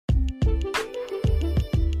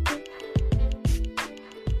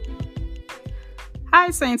Hi,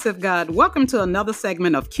 Saints of God. Welcome to another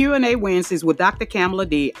segment of Q&A Wednesdays with Dr. Kamala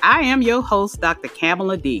D. I am your host, Dr.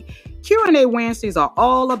 Kamala D. Q&A Wednesdays are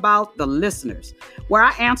all about the listeners, where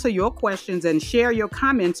I answer your questions and share your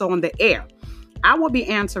comments on the air. I will be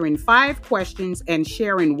answering 5 questions and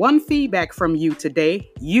sharing 1 feedback from you today,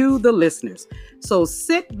 you the listeners. So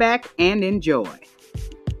sit back and enjoy.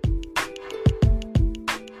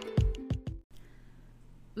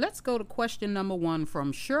 Let's go to question number 1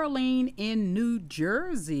 from Shirlene in New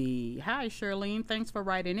Jersey. Hi, Shirlene. Thanks for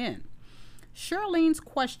writing in. Shirlene's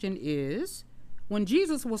question is, when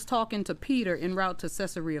Jesus was talking to Peter en route to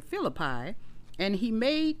Caesarea Philippi, and he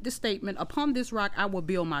made the statement, "Upon this rock I will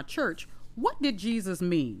build my church," what did Jesus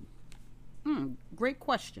mean? Great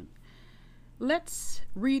question. Let's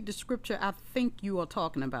read the scripture I think you are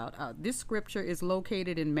talking about. This scripture is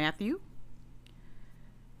located in Matthew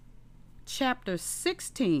chapter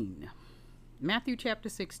 16. Matthew chapter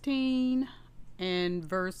 16 and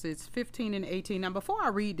verses 15 and 18. Now, before I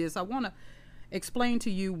read this, I want to explain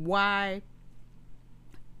to you why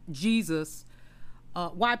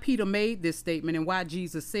Peter made this statement and why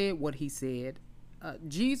Jesus said what he said.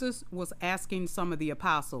 Jesus was asking some of the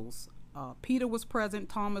apostles. Peter was present,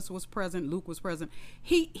 Thomas was present, Luke was present.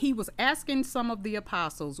 He was asking some of the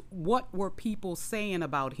apostles, what were people saying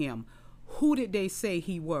about him? Who did they say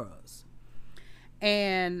he was?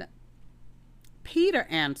 And Peter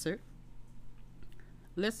answered.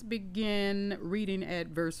 Let's begin reading at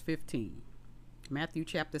verse 15. Matthew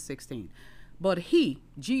chapter 16. But he,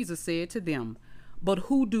 Jesus, said to them, "But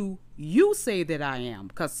who do you say that I am?"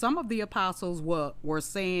 Because some of the apostles were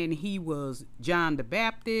saying he was John the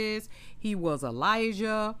Baptist, he was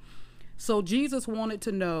Elijah. So Jesus wanted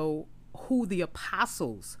to know who the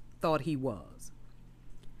apostles thought he was.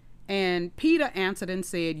 And Peter answered and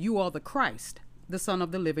said, "You are the Christ, the Son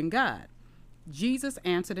of the living God." Jesus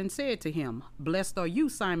answered and said to him, "Blessed are you,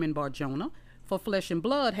 Simon Bar-Jonah, for flesh and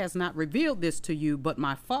blood has not revealed this to you, but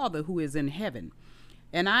my Father who is in heaven.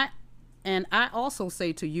 And I also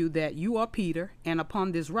say to you that you are Peter, and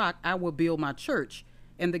upon this rock I will build my church,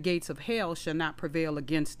 and the gates of hell shall not prevail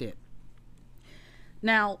against it."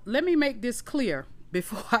 Now, let me make this clear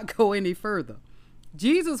before I go any further.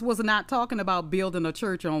 Jesus was not talking about building a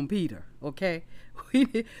church on Peter, okay?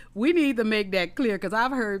 We need to make that clear, because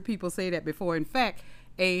I've heard people say that before. In fact,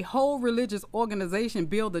 a whole religious organization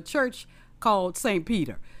built a church called St.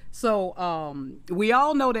 Peter. So we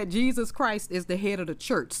all know that Jesus Christ is the head of the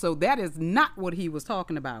church. So that is not what he was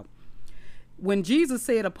talking about. When Jesus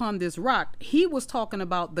said upon this rock, he was talking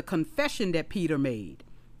about the confession that Peter made,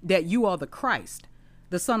 that you are the Christ,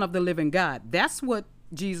 the Son of the living God. That's what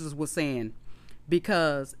Jesus was saying,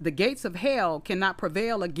 because the gates of hell cannot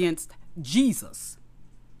prevail against Jesus.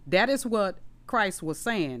 That is what Christ was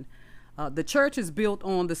saying. The church is built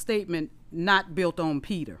on the statement, not built on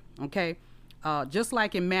Peter, okay? Just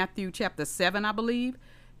like in Matthew chapter 7, I believe,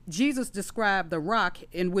 Jesus described the rock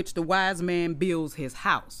in which the wise man builds his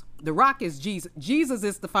house. The rock is Jesus. Jesus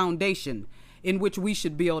is the foundation in which we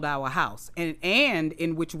should build our house and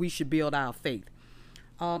in which we should build our faith.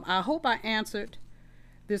 I hope I answered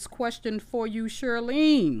this question for you,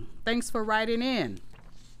 Shirlene. Thanks for writing in.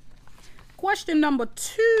 Question number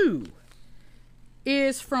 2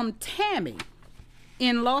 is from Tammy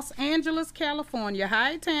in Los Angeles, California.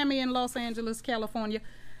 Hi, Tammy in Los Angeles, California.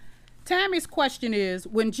 Tammy's question is,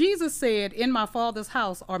 when Jesus said, "In my Father's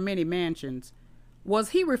house are many mansions," was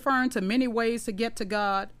he referring to many ways to get to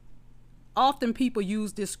God? Often people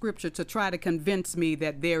use this scripture to try to convince me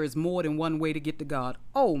that there is more than one way to get to God.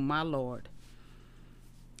 Oh, my Lord.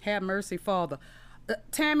 Have mercy, Father.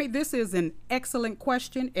 Tammy, this is an excellent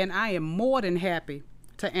question, and I am more than happy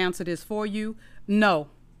to answer this for you. No.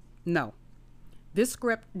 This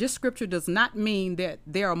scripture does not mean that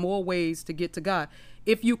there are more ways to get to God.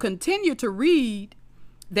 If you continue to read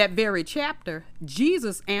that very chapter,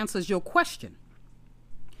 Jesus answers your question.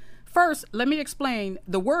 First, let me explain.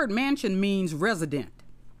 The word mansion means resident,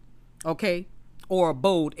 okay, or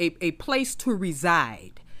abode, a place to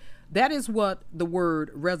reside. That is what the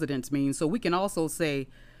word residence means. So we can also say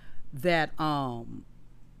that when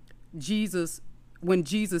Jesus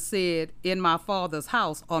said, "In my Father's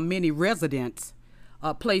house are many residents,"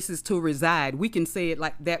 places to reside, we can say it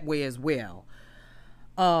like that way as well.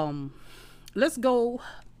 Let's go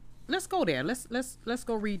there. Let's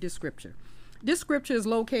go read this scripture. This scripture is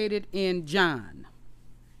located in John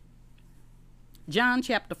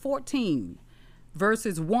chapter 14,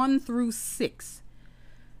 verses 1 through 6.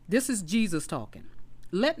 This is Jesus talking.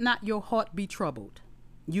 "Let not your heart be troubled.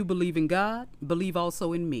 You believe in God, believe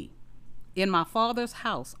also in me. In my Father's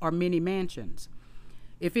house are many mansions.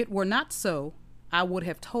 If it were not so, I would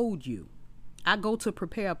have told you. I go to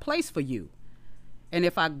prepare a place for you. And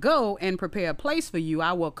if I go and prepare a place for you,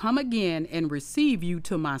 I will come again and receive you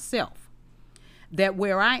to myself, that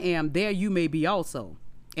where I am, there you may be also.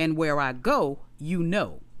 And where I go, you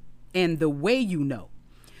know, and the way you know.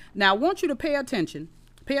 Now, I want you to pay attention.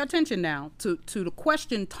 Pay attention now to the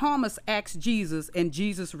question Thomas asked Jesus and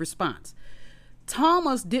Jesus' response.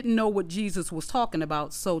 Thomas didn't know what Jesus was talking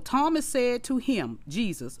about. So Thomas said to him,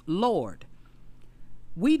 Jesus, Lord,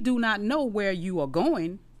 we do not know where you are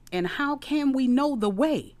going, and how can we know the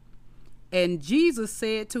way? And Jesus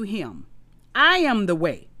said to him, I am the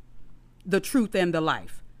way, the truth, and the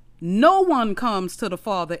life. No one comes to the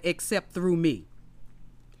Father except through me.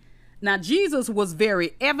 Now, Jesus was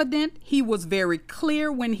very evident. He was very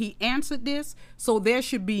clear when he answered this, so there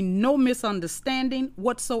should be no misunderstanding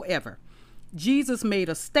whatsoever. Jesus made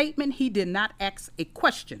a statement. He did not ask a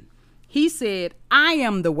question. He said, I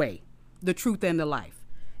am the way, the truth, and the life,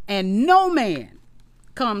 and no man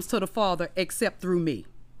comes to the Father except through me.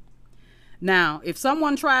 Now, if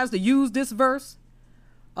someone tries to use this verse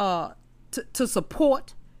to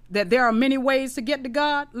support that there are many ways to get to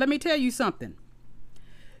God, let me tell you something.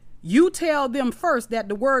 You tell them first that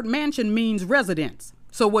the word mansion means residence.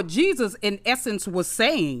 So what Jesus in essence was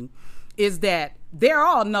saying is that there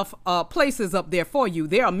are enough places up there for you.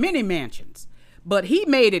 There are many mansions, but he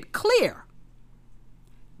made it clear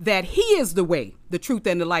that he is the way, the truth,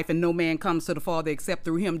 and the life, and no man comes to the Father except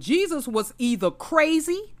through him. Jesus was either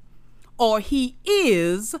crazy, or he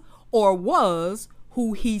is or was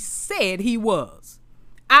who he said he was.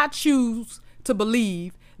 I choose to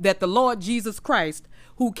believe that the Lord Jesus Christ,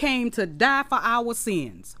 who came to die for our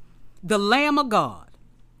sins, the Lamb of God,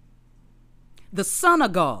 the Son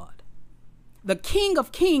of God, the King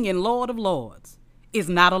of Kings and Lord of Lords, is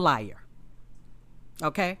not a liar.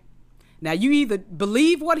 Okay? Now, you either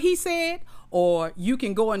believe what he said, or you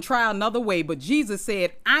can go and try another way. But Jesus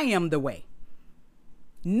said, I am the way.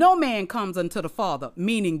 No man comes unto the Father,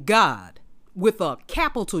 meaning God, with a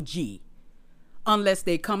capital G, unless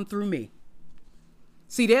they come through me.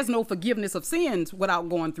 See, there's no forgiveness of sins without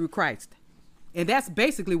going through Christ. And that's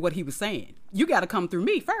basically what he was saying. You got to come through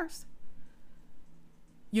me first.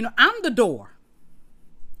 You know, I'm the door.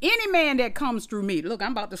 Any man that comes through me, look,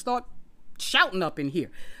 I'm about to start shouting up in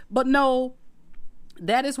here. But no,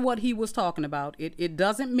 that is what he was talking about. It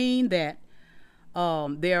doesn't mean that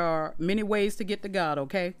there are many ways to get to God,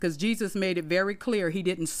 okay? Because Jesus made it very clear. He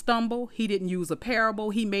didn't stumble. He didn't use a parable.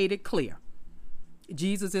 He made it clear.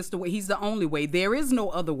 Jesus is the way. He's the only way. There is no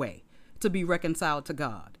other way to be reconciled to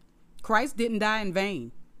God. Christ didn't die in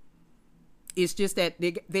vain. It's just that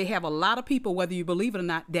they have a lot of people, whether you believe it or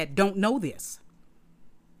not, that don't know this.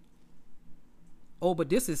 Oh, but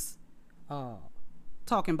this is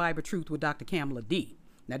Talking Bible Truth with Dr. Kamala D.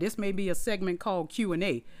 Now, this may be a segment called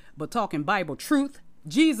Q&A, but Talking Bible Truth,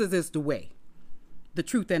 Jesus is the way, the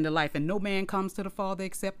truth, and the life, and no man comes to the Father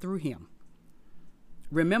except through him.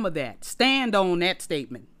 Remember that. Stand on that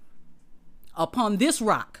statement. Upon this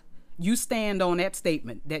rock, you stand on that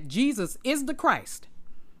statement that Jesus is the Christ,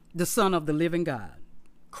 the Son of the living God.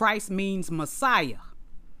 Christ means Messiah.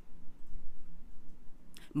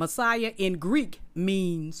 Messiah in Greek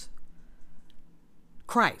means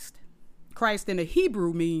Christ. Christ in the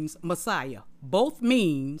Hebrew means Messiah. Both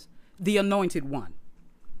means the anointed one.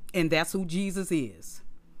 And that's who Jesus is.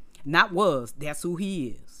 Not was, that's who he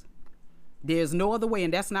is. There's no other way,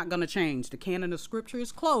 and that's not going to change. The canon of Scripture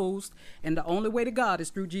is closed, and the only way to God is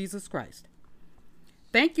through Jesus Christ.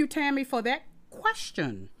 Thank you, Tammy, for that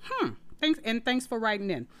question. Thanks for writing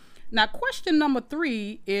in. Now, question number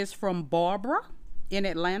 3 is from Barbara in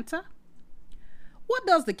Atlanta. What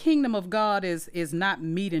does the kingdom of God is not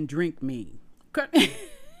meat and drink mean?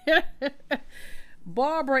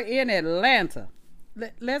 Barbara in Atlanta.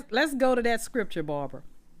 Let's go to that scripture, Barbara.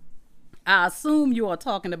 I assume you are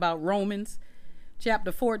talking about Romans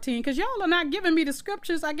chapter 14, because y'all are not giving me the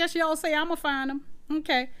scriptures. I guess y'all say I'm going to find them.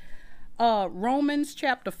 Okay. Romans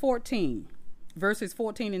chapter 14, verses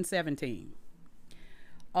 14 and 17.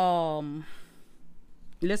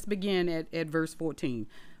 Let's begin at verse 14.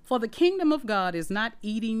 For the kingdom of God is not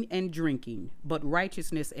eating and drinking, but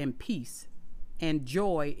righteousness and peace and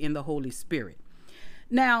joy in the Holy Spirit.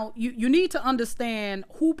 Now, you need to understand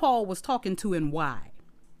who Paul was talking to and why.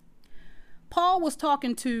 Paul was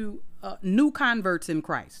talking to new converts in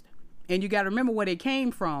Christ. And you got to remember where they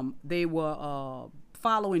came from. They were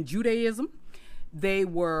following Judaism. They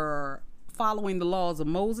were following the laws of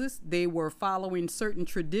Moses. They were following certain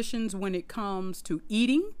traditions when it comes to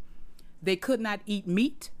eating. They could not eat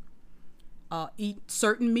meat, eat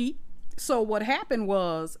certain meat. So what happened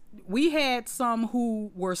was we had some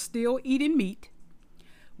who were still eating meat.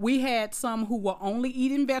 we had some who were only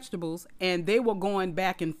eating vegetables, and they were going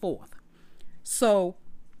back and forth. So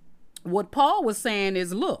what Paul was saying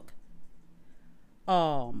is, look,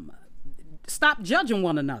 stop judging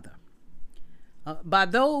one another. By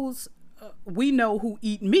those we know who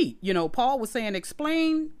eat meat. Paul was saying,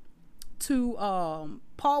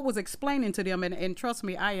 Paul was explaining to them, and trust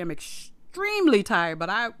me, I am extremely tired, but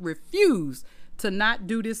I refuse to not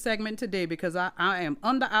do this segment today because I am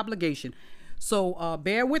under obligation. So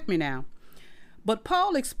bear with me now. But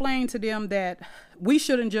Paul explained to them that we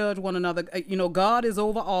shouldn't judge one another. God is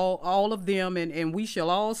over all of them, and we shall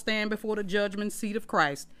all stand before the judgment seat of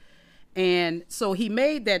Christ. And so he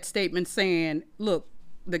made that statement saying, look,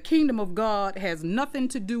 the kingdom of God has nothing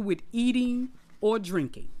to do with eating or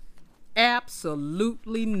drinking.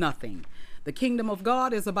 Absolutely nothing. The kingdom of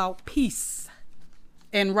God is about peace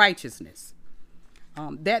and righteousness.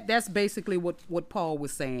 That's basically what Paul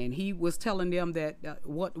was saying. He was telling them that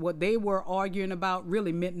what they were arguing about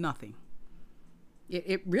really meant nothing.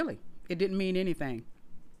 It didn't mean anything.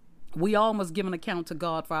 We all must give an account to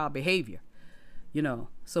God for our behavior,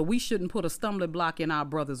 so we shouldn't put a stumbling block in our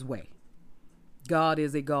brother's way. God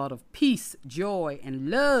is a God of peace, joy, and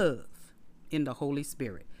love in the Holy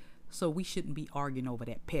Spirit. So we shouldn't be arguing over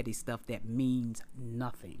that petty stuff that means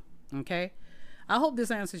nothing. Okay? I hope this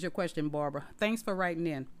answers your question, Barbara. Thanks for writing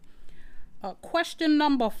in. Question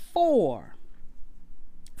number 4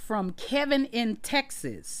 from Kevin in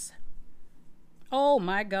Texas. Oh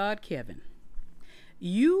my God, Kevin.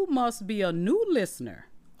 You must be a new listener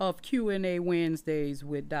of Q&A Wednesdays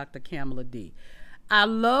with Dr. Kamala D. I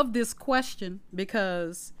love this question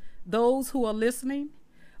because those who are listening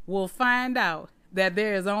will find out that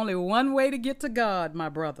there is only one way to get to God, my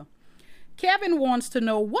brother. Kevin wants to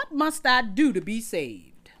know, what must I do to be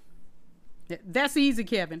saved? That's easy,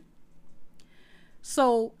 Kevin.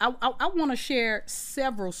 So I want to share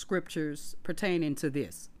several scriptures pertaining to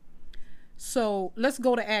this. So let's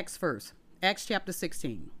go to Acts first. Acts chapter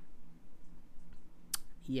 16.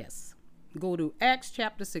 Yes. Go to Acts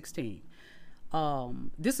chapter 16.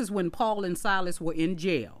 This is when Paul and Silas were in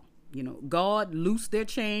jail. God loosed their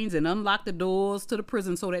chains and unlocked the doors to the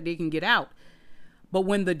prison so that they can get out. But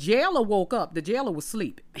when the jailer woke up, the jailer was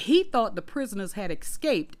asleep. He thought the prisoners had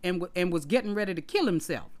escaped and was getting ready to kill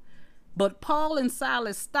himself. But Paul and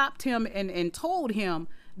Silas stopped him and told him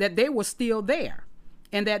that they were still there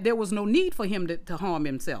and that there was no need for him to harm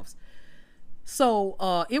himself.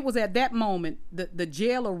 So it was at that moment that the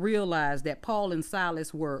jailer realized that Paul and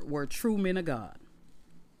Silas were true men of God.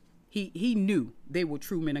 He knew they were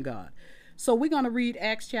true men of God. So we're going to read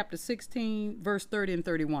Acts chapter 16, verse 30 and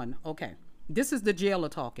 31. Okay. This is the jailer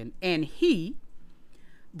talking. And he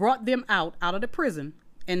brought them out of the prison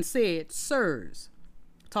and said, Sirs,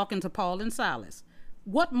 talking to Paul and Silas,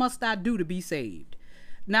 what must I do to be saved?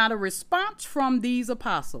 Now the response from these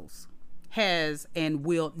apostles has and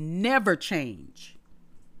will never change.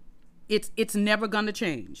 It's never going to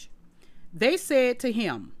change. They said to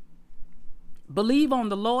him, believe on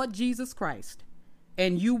the Lord Jesus Christ,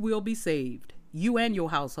 and you will be saved, you and your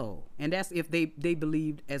household. And that's if they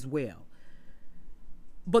believed as well.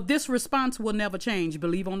 But this response will never change.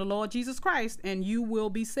 Believe on the Lord Jesus Christ, and you will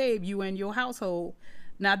be saved, you and your household.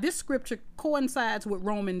 Now, this scripture coincides with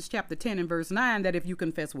Romans chapter 10 and verse 9, that if you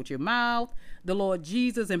confess with your mouth the Lord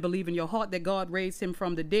Jesus and believe in your heart that God raised him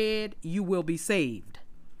from the dead, you will be saved.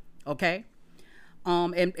 Okay?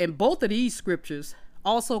 And both of these scriptures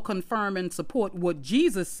also confirm and support what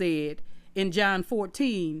Jesus said in John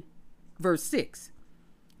 14, verse 6,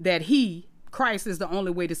 that Christ is the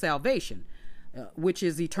only way to salvation, which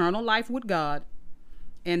is eternal life with God.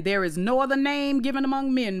 And there is no other name given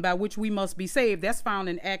among men by which we must be saved. That's found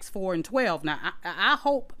in Acts 4 and 12. Now, I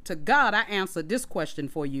hope to God I answered this question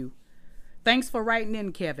for you. Thanks for writing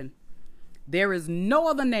in, Kevin. There is no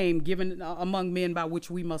other name given among men by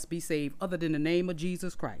which we must be saved other than the name of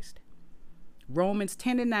Jesus Christ. Romans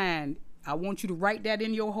 10 and 9, I want you to write that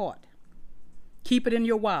in your heart. Keep it in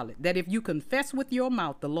your wallet, that if you confess with your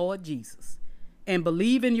mouth the Lord Jesus and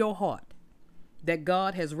believe in your heart that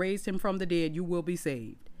God has raised him from the dead, you will be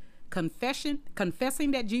saved. Confessing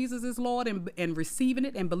that Jesus is Lord and receiving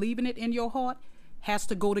it and believing it in your heart has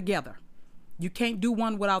to go together. You can't do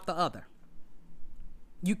one without the other.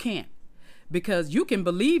 You can't. Because you can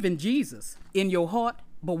believe in Jesus in your heart,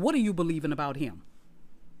 but what are you believing about him?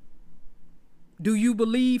 Do you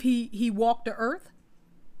believe he walked the earth?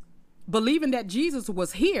 Believing that Jesus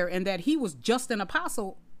was here and that he was just an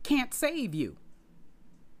apostle can't save you.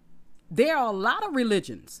 There are a lot of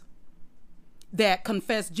religions that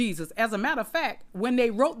confess Jesus. As a matter of fact, when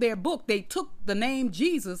they wrote their book, they took the name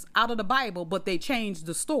Jesus out of the Bible, but they changed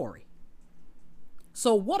the story.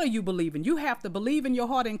 So what are you believing? You have to believe in your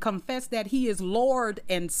heart and confess that he is Lord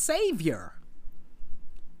and Savior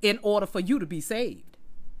in order for you to be saved.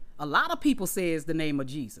 A lot of people say it's the name of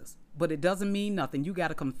Jesus, but it doesn't mean nothing. You got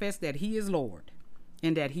to confess that he is Lord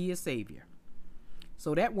and that he is Savior.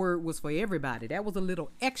 So that word was for everybody. That was a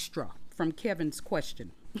little extra from Kevin's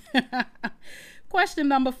question. Question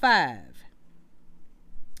number 5,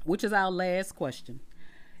 which is our last question.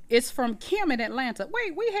 It's from Kim in Atlanta.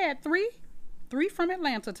 Wait, we had three from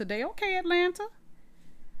Atlanta today. Okay, Atlanta.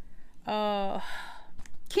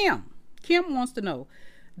 Kim wants to know,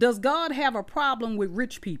 does God have a problem with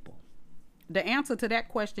rich people? The answer to that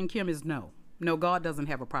question, Kim, is no. No, God doesn't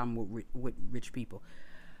have a problem with rich people.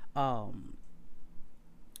 There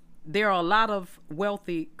are a lot of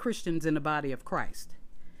wealthy Christians in the body of Christ,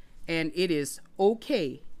 and it is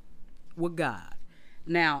okay with God.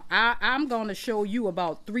 Now, I'm going to show you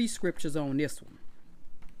about 3 scriptures on this one,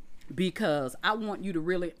 because I want you to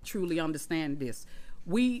really truly understand this.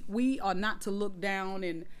 We are not to look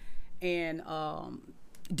down and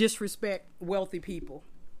disrespect wealthy people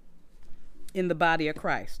in the body of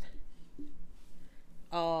Christ.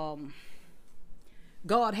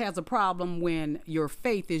 God has a problem when your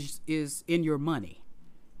faith is in your money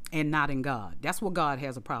and not in God. That's what God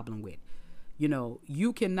has a problem with. You know,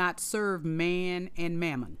 you cannot serve man and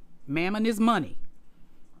mammon. Mammon is money.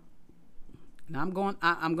 Now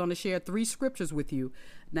I'm going to share 3 scriptures with you.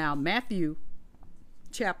 Now, Matthew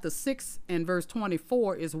chapter 6 and verse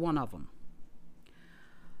 24 is one of them.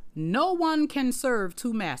 No one can serve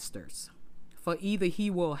 2 masters, for either he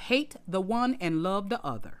will hate the one and love the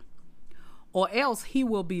other, or else he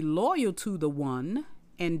will be loyal to the one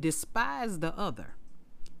and despise the other.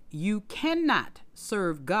 You cannot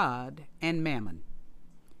serve God and mammon.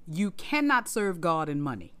 You cannot serve God and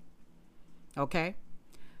money. Okay?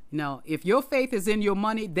 Now, if your faith is in your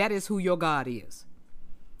money, that is who your God is.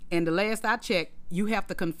 And the last I checked, you have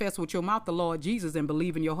to confess with your mouth the Lord Jesus and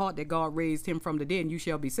believe in your heart that God raised him from the dead and you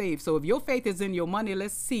shall be saved. So if your faith is in your money,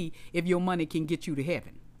 let's see if your money can get you to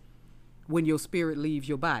heaven when your spirit leaves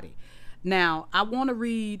your body. Now, I want to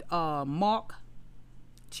read Mark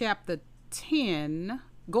chapter 10.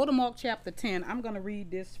 Go to Mark chapter 10. I'm going to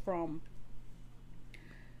read this from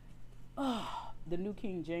the New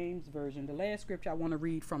King James Version. The last scripture I want to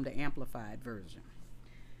read from the Amplified Version.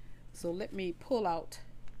 So let me pull out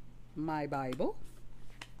my Bible.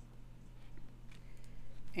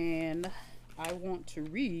 And I want to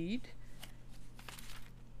read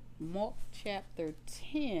Mark chapter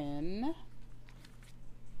 10,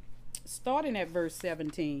 starting at verse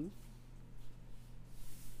 17.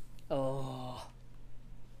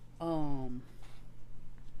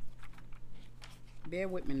 Bear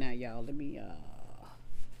with me now, y'all. Let me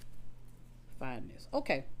find this.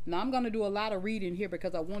 Okay, now I'm going to do a lot of reading here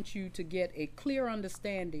because I want you to get a clear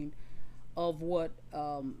understanding of what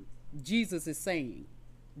Jesus is saying.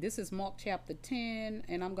 This is Mark chapter 10,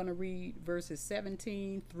 and I'm going to read verses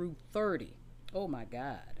 17 through 30. Oh my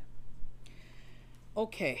God.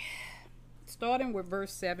 Okay, starting with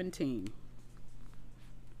verse 17.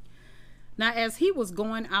 Now, as he was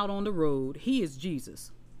going out on the road, he is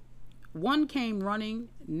Jesus. One came running,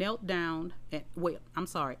 knelt down,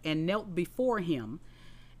 and knelt before him.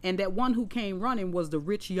 And that one who came running was the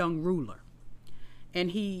rich young ruler.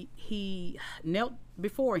 And he knelt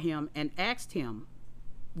before him and asked him,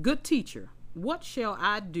 "Good teacher, what shall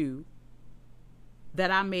I do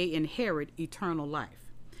that I may inherit eternal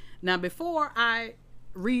life?" Now, before I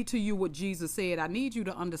read to you what Jesus said, I need you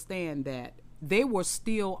to understand that they were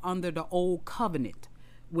still under the old covenant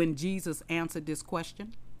when Jesus answered this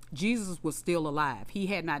question. Jesus was still alive. He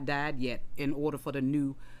had not died yet in order for the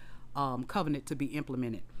new covenant to be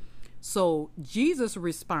implemented. So Jesus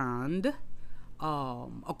responded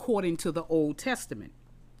according to the Old Testament.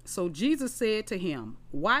 So Jesus said to him,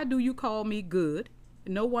 "Why do you call me good?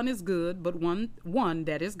 No one is good but one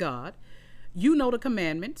that is God. You know the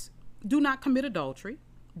commandments. Do not commit adultery.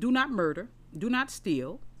 Do not murder. Do not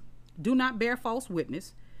steal. Do not bear false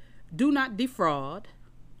witness. Do not defraud.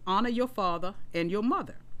 Honor your father and your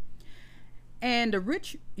mother." And the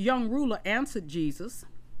rich young ruler answered Jesus,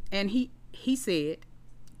 and he said,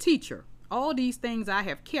 "Teacher, all these things I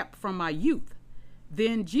have kept from my youth."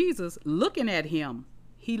 Then Jesus, looking at him,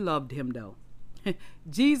 he loved him though.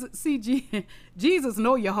 Jesus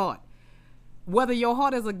know your heart. Whether your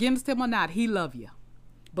heart is against him or not, he love you.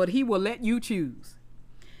 But he will let you choose.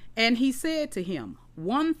 And he said to him,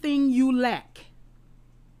 "One thing you lack.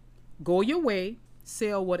 Go your way,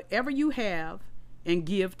 sell whatever you have, and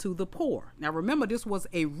give to the poor." Now remember, this was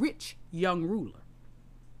a rich young ruler.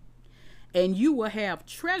 "And you will have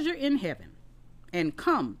treasure in heaven. and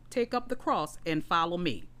come, take up the cross and follow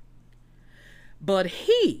me. But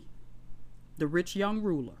he, the rich young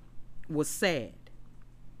ruler, was sad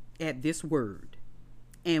at this word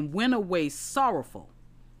and went away sorrowful,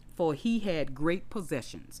 for he had great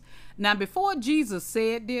possessions. Now, before Jesus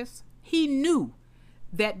said this, he knew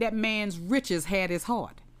that that man's riches had his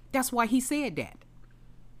heart. That's why he said that.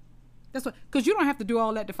 That's why, because you don't have to do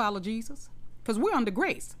all that to follow Jesus, because we're under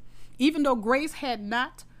grace. Even though grace had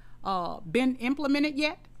not been implemented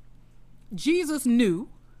yet, Jesus knew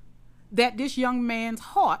that this young man's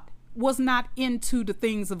heart was not into the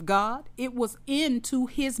things of God. It was into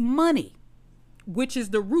his money, which is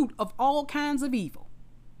the root of all kinds of evil.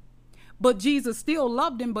 But Jesus still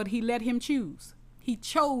loved him, but he let him choose. He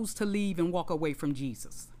chose to leave and walk away from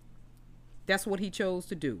Jesus. That's what he chose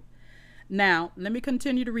to do. Now, let me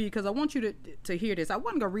continue to read, because I want you to hear this. I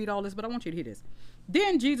wasn't going to read all this, but I want you to hear this.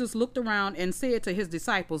 Then Jesus looked around and said to his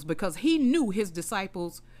disciples, because he knew his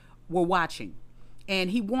disciples were watching,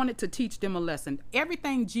 and he wanted to teach them a lesson.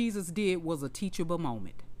 Everything Jesus did was a teachable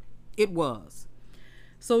moment. It was.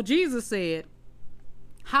 So Jesus said,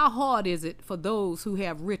 how hard is it for those who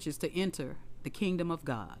have riches to enter the kingdom of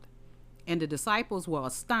God? And the disciples were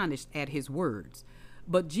astonished at his words.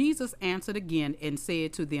 But Jesus answered again and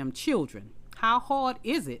said to them, children, how hard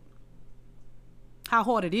it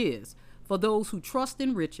is for those who trust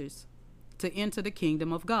in riches to enter the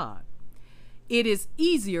kingdom of God. It is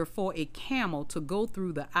easier for a camel to go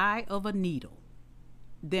through the eye of a needle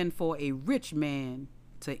than for a rich man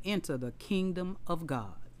to enter the kingdom of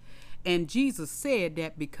God. And Jesus said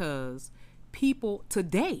that because people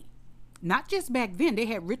today, not just back then, they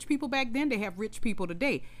had rich people back then, they have rich people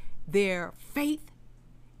today. Their faith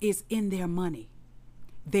is in their money.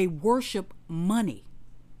 They worship money.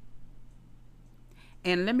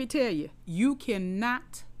 And let me tell you, you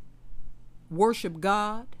cannot worship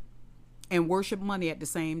God and worship money at the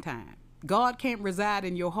same time. God can't reside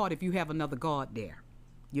in your heart if you have another God there.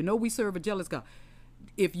 You know we serve a jealous God.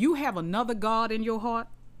 If you have another God in your heart,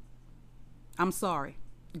 I'm sorry,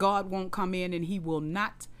 God won't come in, and he will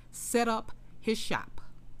not set up his shop.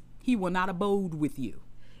 He will not abode with you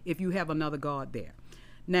if you have another God there.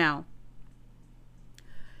 Now,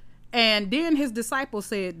 and then his disciples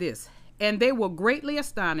said this, and they were greatly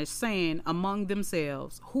astonished, saying among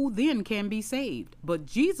themselves, who then can be saved? But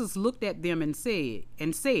Jesus looked at them and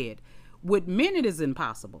said, with men it is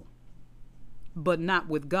impossible, but not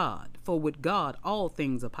with God, for with God all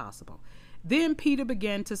things are possible. Then Peter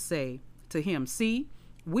began to say to him, see,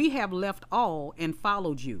 we have left all and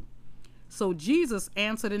followed you. So Jesus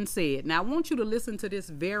answered and said, now I want you to listen to this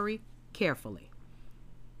very carefully.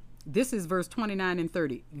 This is verse 29 and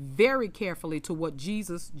 30. Very carefully to what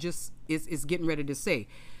Jesus just is getting ready to say.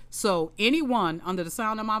 So anyone under the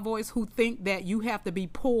sound of my voice who think that you have to be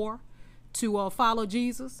poor to follow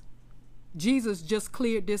Jesus, Jesus just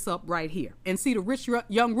cleared this up right here. And see, the rich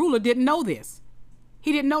young ruler didn't know this.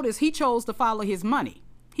 He didn't know this. He chose to follow his money.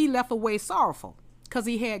 He left away sorrowful because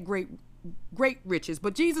he had great riches.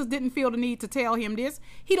 But Jesus didn't feel the need to tell him this.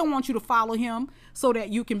 He don't want you to follow him so that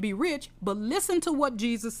you can be rich. But listen to what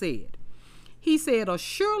Jesus said. He said,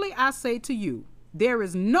 surely I say to you, there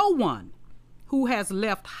is no one who has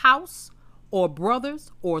left house or brothers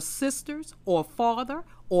or sisters or father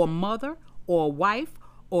or mother or wife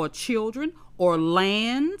or children or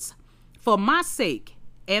lands for my sake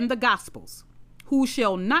and the gospel's, who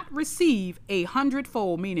shall not receive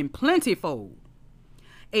 100-fold, meaning plentyfold,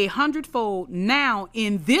 100-fold now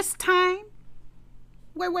in this time.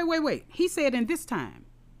 Wait. He said in this time.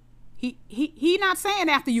 He not saying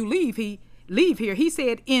after you leave here. He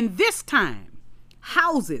said in this time,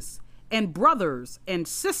 houses and brothers and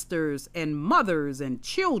sisters and mothers and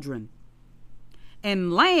children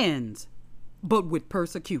and lands, but with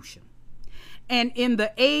persecution. And in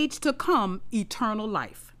the age to come, eternal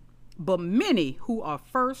life. But many who are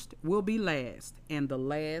first will be last, and the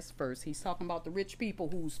last first. He's talking about the rich people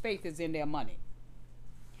whose faith is in their money.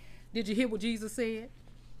 Did you hear what Jesus said?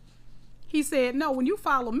 He said, no, when you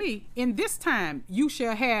follow me, in this time you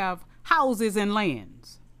shall have houses and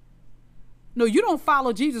lands. No, you don't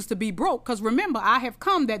follow Jesus to be broke, because remember, I have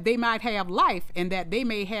come that they might have life, and that they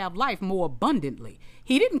may have life more abundantly.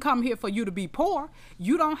 He didn't come here for you to be poor.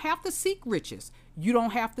 You don't have to seek riches. You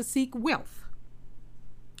don't have to seek wealth.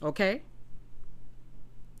 Okay?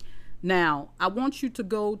 Now, I want you to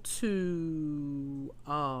go to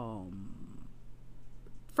 1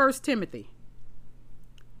 Timothy.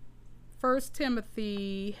 1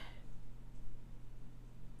 Timothy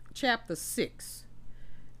chapter 6.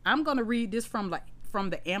 I'm going to read this from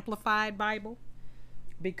the Amplified Bible,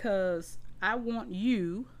 because I want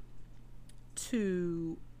you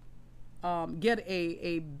to get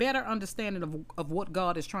a better understanding of what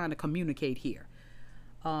God is trying to communicate here.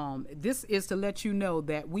 This is to let you know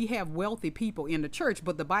that we have wealthy people in the church,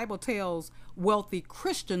 but the Bible tells wealthy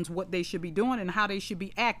Christians what they should be doing and how they should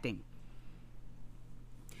be acting.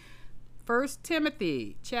 1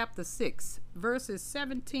 Timothy chapter 6, verses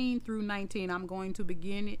 17 through 19. I'm going to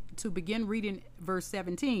begin reading verse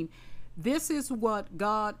 17. This is what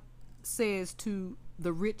God says to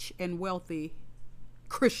the rich and wealthy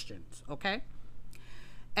Christians, okay?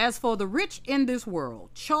 As for the rich in this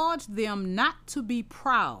world, charge them not to be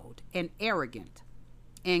proud and arrogant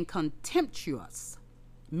and contemptuous,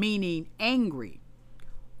 meaning angry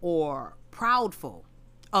or proudful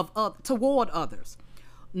toward others,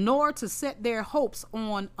 nor to set their hopes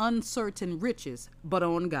on uncertain riches, but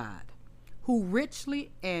on God, who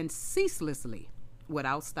richly and ceaselessly,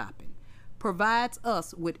 without stopping, provides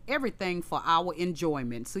us with everything for our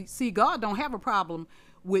enjoyment. See, God don't have a problem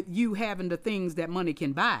with you having the things that money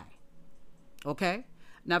can buy. Okay?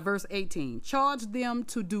 Now, verse 18. Charge them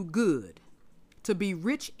to do good, to be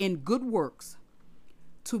rich in good works,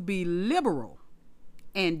 to be liberal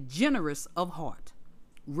and generous of heart,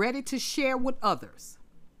 ready to share with others.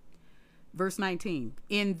 Verse 19.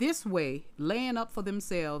 In this way, laying up for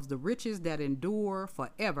themselves the riches that endure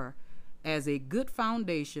forever as a good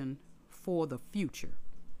foundation for the future,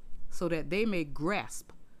 so that they may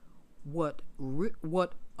grasp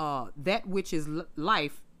that which is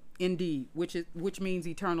life indeed, which means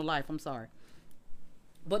eternal life. I'm sorry.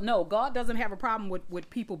 But no, God doesn't have a problem with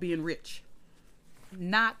people being rich.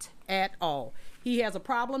 Not at all. He has a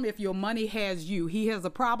problem if your money has you. He has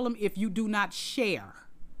a problem if you do not share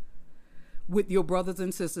with your brothers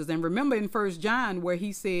and sisters. And remember in 1 John where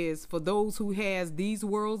he says, for those who has these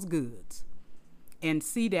world's goods and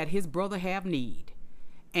see that his brother have need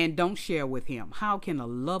and don't share with him, how can the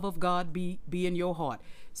love of God be in your heart?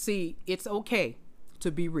 See, it's okay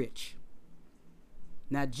to be rich.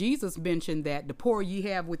 Now, Jesus mentioned that the poor ye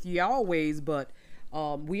have with ye always, but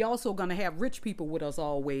we also going to have rich people with us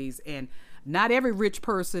always. And not every rich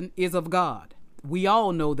person is of God. We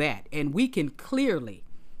all know that. And we can clearly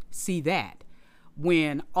see that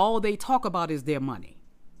when all they talk about is their money.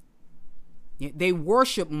 They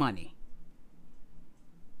worship money.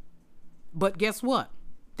 But guess what?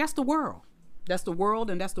 That's the world. That's the world,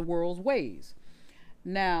 and that's the world's ways.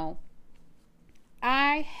 Now,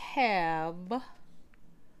 I have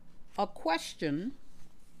a question.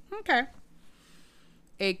 Okay.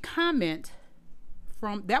 A comment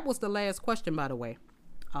from, that was the last question, by the way.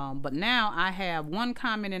 But now I have one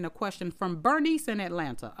comment and a question from Bernice in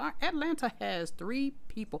Atlanta. Atlanta has 3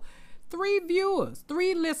 people, 3 viewers,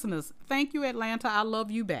 3 listeners. Thank you, Atlanta. I love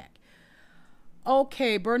you back.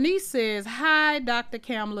 Okay, Bernice says, hi, Dr.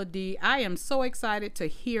 Kamala D. I am so excited to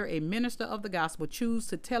hear a minister of the gospel choose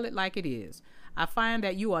to tell it like it is. I find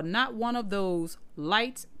that you are not one of those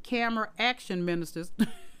lights, camera, action ministers,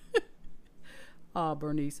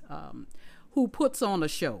 Bernice, who puts on a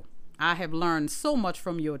show. I have learned so much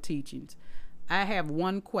from your teachings. I have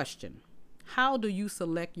one question. How do you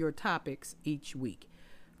select your topics each week?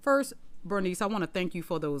 First, Bernice, I want to thank you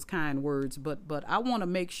for those kind words, but I want to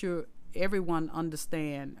make sure everyone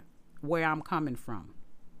understand where I'm coming from.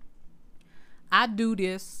 I do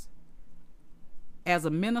this as a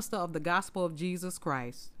minister of the gospel of Jesus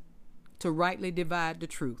Christ to rightly divide the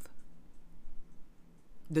truth.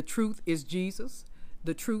 The truth is Jesus.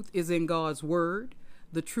 The truth is in God's word.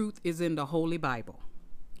 The truth is in the Holy Bible.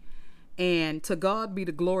 And to God be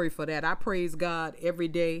the glory for that. I praise God every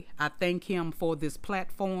day. I thank him for this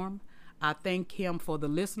platform. I thank him for the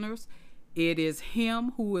listeners. It is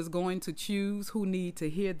him who is going to choose who need to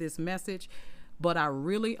hear this message. But I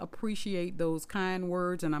really appreciate those kind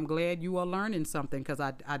words, and I'm glad you are learning something, because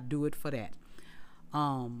I do it for that.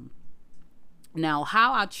 Now,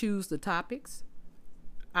 how I choose the topics,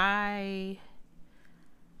 my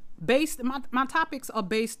topics are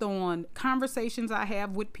based on conversations I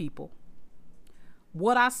have with people,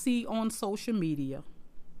 what I see on social media,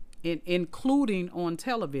 including on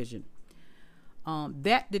television.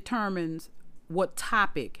 That determines what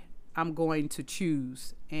topic I'm going to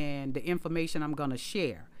choose and the information I'm going to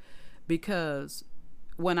share. Because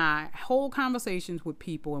when I hold conversations with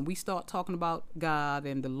people and we start talking about God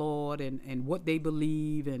and the Lord and what they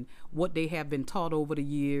believe and what they have been taught over the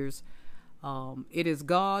years, it is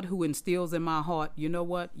God who instills in my heart, you know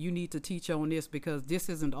what, you need to teach on this, because this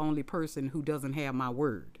isn't the only person who doesn't have my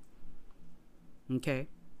word. Okay.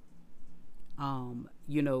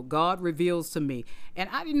 God reveals to me, and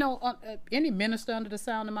I didn't know any minister under the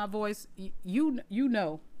sound of my voice, you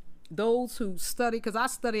know, those who study, because I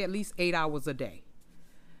study at least 8 hours a day.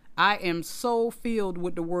 I am so filled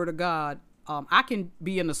with the word of God. I can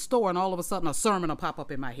be in the store and all of a sudden a sermon will pop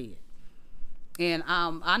up in my head. And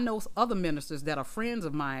I know other ministers that are friends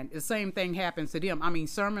of mine. The same thing happens to them. I mean,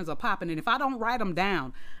 sermons are popping. And if I don't write them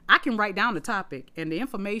down, I can write down the topic and the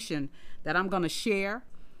information that I'm going to share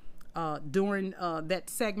during that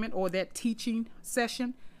segment or that teaching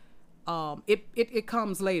session. It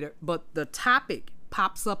comes later. But the topic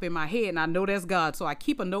pops up in my head and I know that's God. So I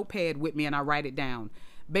keep a notepad with me and I write it down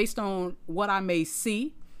based on what I may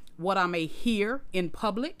see, what I may hear in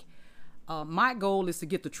public. My goal is to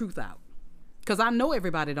get the truth out. Because I know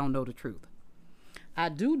everybody don't know the truth. I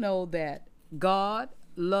do know that God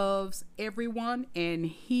loves everyone and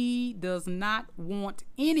he does not want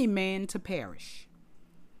any man to perish.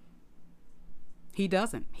 He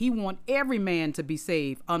doesn't. He wants every man to be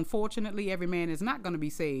saved. Unfortunately, every man is not going to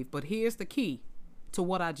be saved. But here's the key to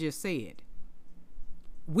what I just said.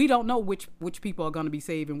 We don't know which people are going to be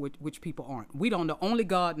saved and which people aren't. We don't know. Only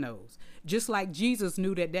God knows. Just like Jesus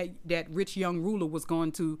knew that rich young ruler was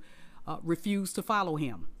going to refused to follow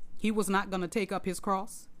him. He was not going to take up his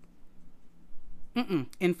cross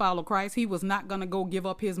and follow Christ. He was not going to go give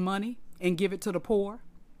up his money and give it to the poor.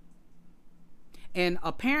 And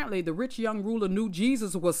apparently the rich young ruler knew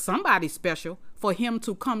Jesus was somebody special for him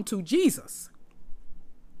to come to Jesus.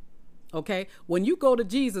 Okay. When you go to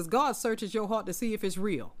Jesus, God searches your heart to see if it's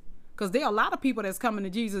real. Because there are a lot of people that's coming to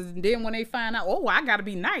Jesus and then when they find out, oh, I got to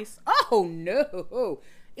be nice. Oh, no.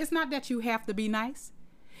 It's not that you have to be nice.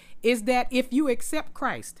 Is that if you accept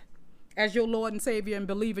Christ as your Lord and Savior and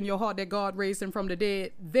believe in your heart that God raised him from the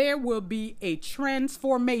dead, there will be a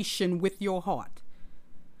transformation with your heart.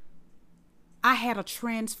 I had a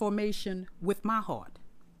transformation with my heart.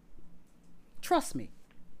 Trust me,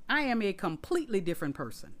 I am a completely different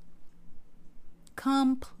person.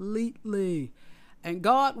 Completely. And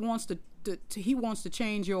God wants he wants to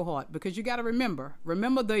change your heart because you got to remember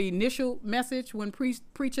the initial message when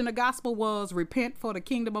preaching the gospel was repent for the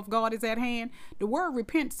kingdom of God is at hand. The word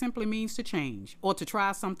repent simply means to change or to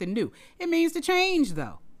try something new. It means to change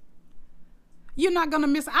though. You're not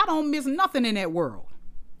going to I don't miss nothing in that world.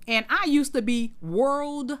 And I used to be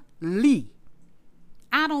worldly.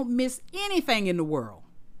 I don't miss anything in the world.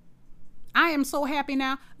 I am so happy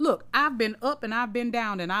now. Look, I've been up and I've been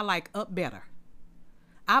down and I like up better.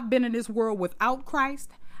 I've been in this world without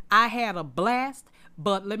Christ. I had a blast,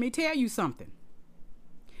 but let me tell you something.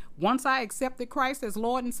 Once I accepted Christ as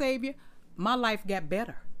Lord and Savior, my life got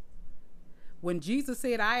better. When Jesus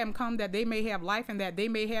said, I am come that they may have life and that they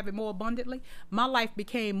may have it more abundantly, my life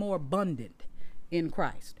became more abundant in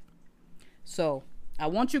Christ. So I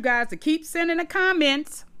want you guys to keep sending the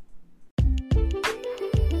comments.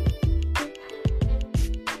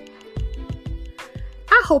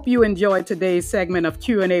 I hope you enjoyed today's segment of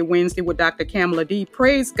Q&A Wednesday with Dr. Kamala D.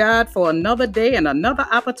 Praise God for another day and another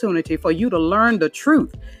opportunity for you to learn the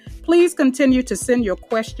truth. Please continue to send your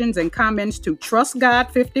questions and comments to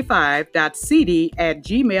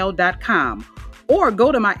trustgod55.cd@gmail.com or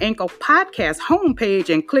go to my Anchor Podcast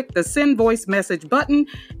homepage and click the Send Voice Message button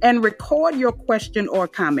and record your question or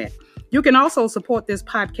comment. You can also support this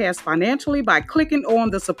podcast financially by clicking on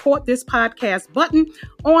the Support This Podcast button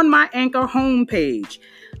on my Anchor homepage.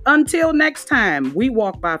 Until next time, we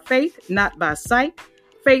walk by faith, not by sight.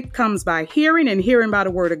 Faith comes by hearing and hearing by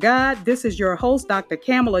the word of God. This is your host, Dr.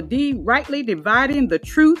 Kamala D., rightly dividing the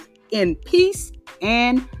truth in peace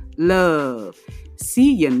and love.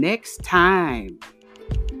 See you next time.